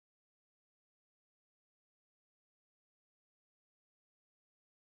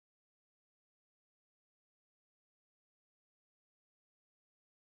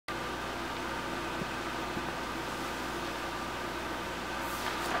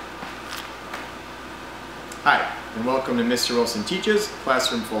Hi, and welcome to Mr. Wilson Teaches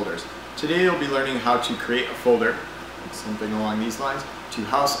Classroom Folders. Today you'll be learning how to create a folder, something along these lines, to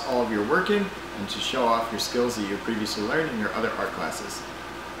house all of your work in and to show off your skills that you previously learned in your other art classes.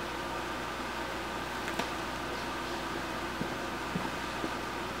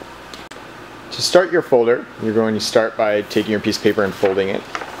 To start your folder, you're going to start by taking your piece of paper and folding it.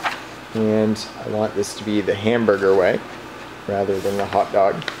 And I want this to be the hamburger way rather than the hot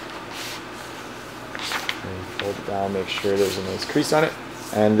dog. And fold it down, make sure there's a nice crease on it.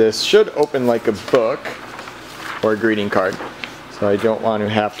 And this should open like a book or a greeting card. So I don't want to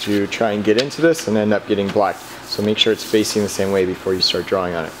have to try and get into this and end up getting blocked. So make sure it's facing the same way before you start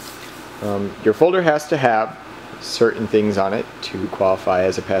drawing on it. Your folder has to have certain things on it to qualify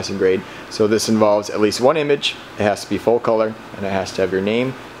as a passing grade. So this involves at least one image, it has to be full color, and it has to have your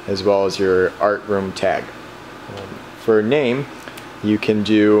name as well as your art room tag. For name, you can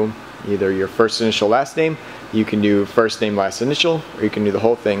do either your first initial last name, you can do first name last initial, or you can do the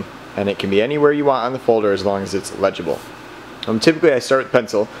whole thing, and it can be anywhere you want on the folder as long as it's legible. Typically I start with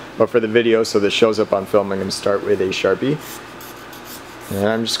pencil, but for the video so this shows up on film I'm going to start with a Sharpie. And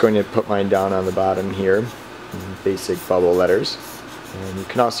I'm just going to put mine down on the bottom here in basic bubble letters. And you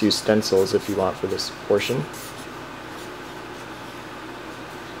can also use stencils if you want for this portion.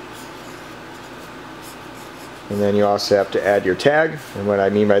 And then you also have to add your tag, and what I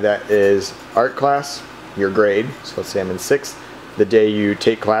mean by that is art class, your grade, so let's say I'm in 6th, the day you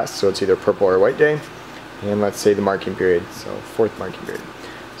take class, so it's either purple or white day, and let's say the marking period, so 4th marking period.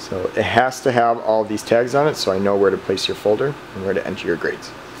 So it has to have all of these tags on it so I know where to place your folder and where to enter your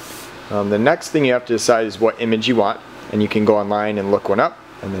grades. The next thing you have to decide is what image you want, and you can go online and look one up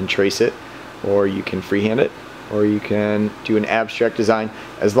and then trace it, or you can freehand it, or you can do an abstract design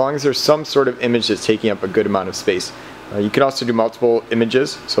as long as there's some sort of image that's taking up a good amount of space. You can also do multiple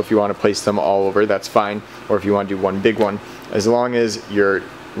images, so if you want to place them all over, that's fine, or if you want to do one big one, as long as you're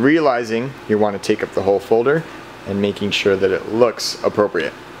realizing you want to take up the whole folder and making sure that it looks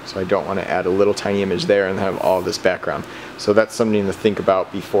appropriate. So I don't want to add a little tiny image there and have all this background. So that's something to think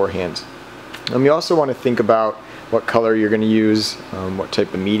about beforehand. You also want to think about what color you're going to use, what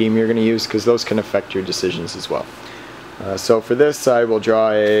type of medium you're going to use, because those can affect your decisions as well. So for this I will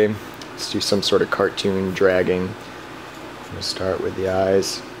draw let's do some sort of cartoon dragging. I'm going to start with the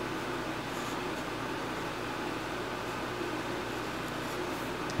eyes.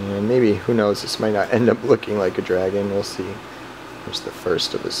 And maybe, who knows, this might not end up looking like a dragon, we'll see. There's the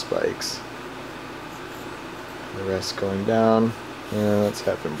first of the spikes. The rest going down. And let's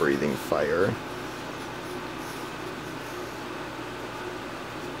have him breathing fire.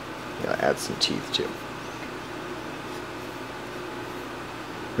 Yeah, add some teeth too.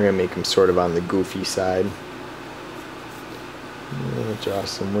 We're going to make him sort of on the goofy side. Draw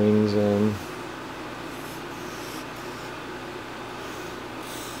some wings in.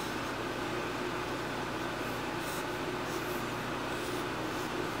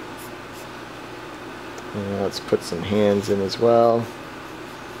 And let's put some hands in as well.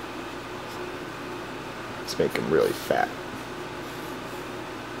 Let's make him really fat.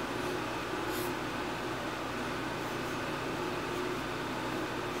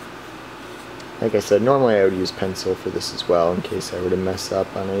 Like I said, normally I would use pencil for this as well in case I were to mess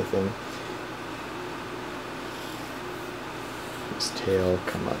up on anything. This tail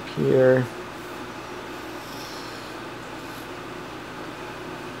come up here.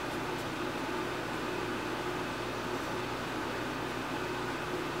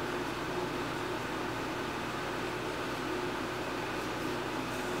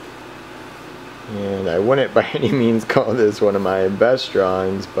 And I wouldn't by any means call this one of my best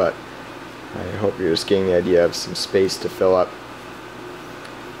drawings, but I hope you're just getting the idea of some space to fill up.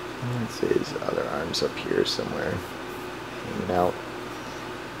 Let's see his other arms up here somewhere, hanging out.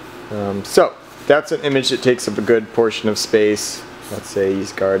 So that's an image that takes up a good portion of space. Let's say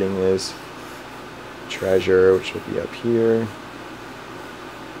he's guarding his treasure, which will be up here.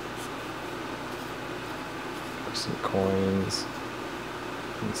 Some coins,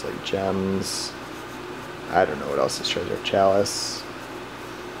 things like gems. I don't know what else is treasure. Chalice.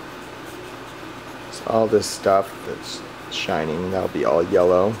 So all this stuff that's shining, that'll be all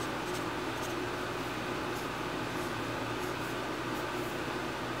yellow.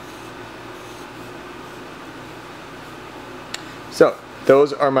 So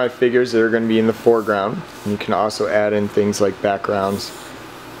those are my figures that are going to be in the foreground. And you can also add in things like backgrounds.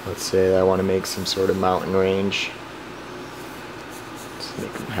 Let's say I want to make some sort of mountain range. Let's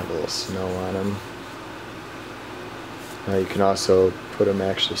make them have a little snow on them. You can also put them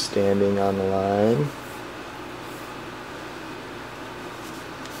actually standing on the line.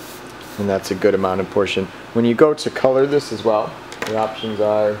 And that's a good amount of portion. when you go to color this as well, the options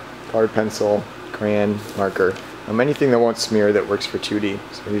are colored pencil, crayon, marker, anything that won't smear that works for 2D.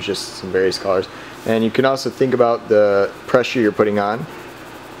 So here's just some various colors. And you can also think about the pressure you're putting on.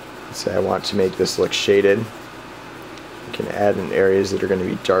 Let's say I want to make this look shaded. You can add in areas that are going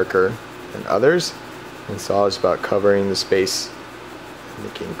to be darker than others. And it's all about covering the space and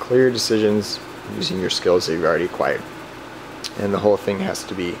making clear decisions using your skills that you've already acquired. And the whole thing has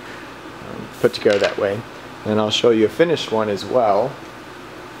to be put together that way. And I'll show you a finished one as well.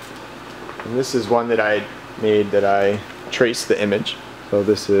 And this is one that I made that I traced the image. So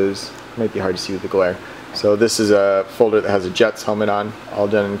this is, might be hard to see with the glare. So this is a folder that has a Jets helmet on, all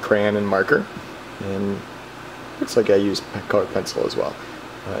done in crayon and marker. And looks like I used colored pencil as well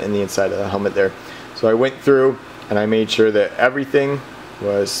in the inside of the helmet there. So I went through and I made sure that everything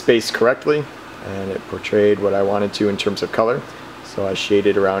was spaced correctly and it portrayed what I wanted to in terms of color. So I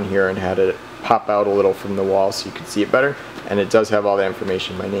shaded around here and had it pop out a little from the wall so you could see it better. And it does have all the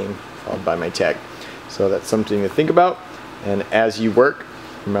information, my name followed by my tag. So that's something to think about. And as you work,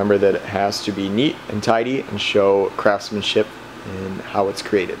 remember that it has to be neat and tidy and show craftsmanship in how it's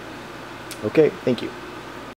created. Okay, thank you.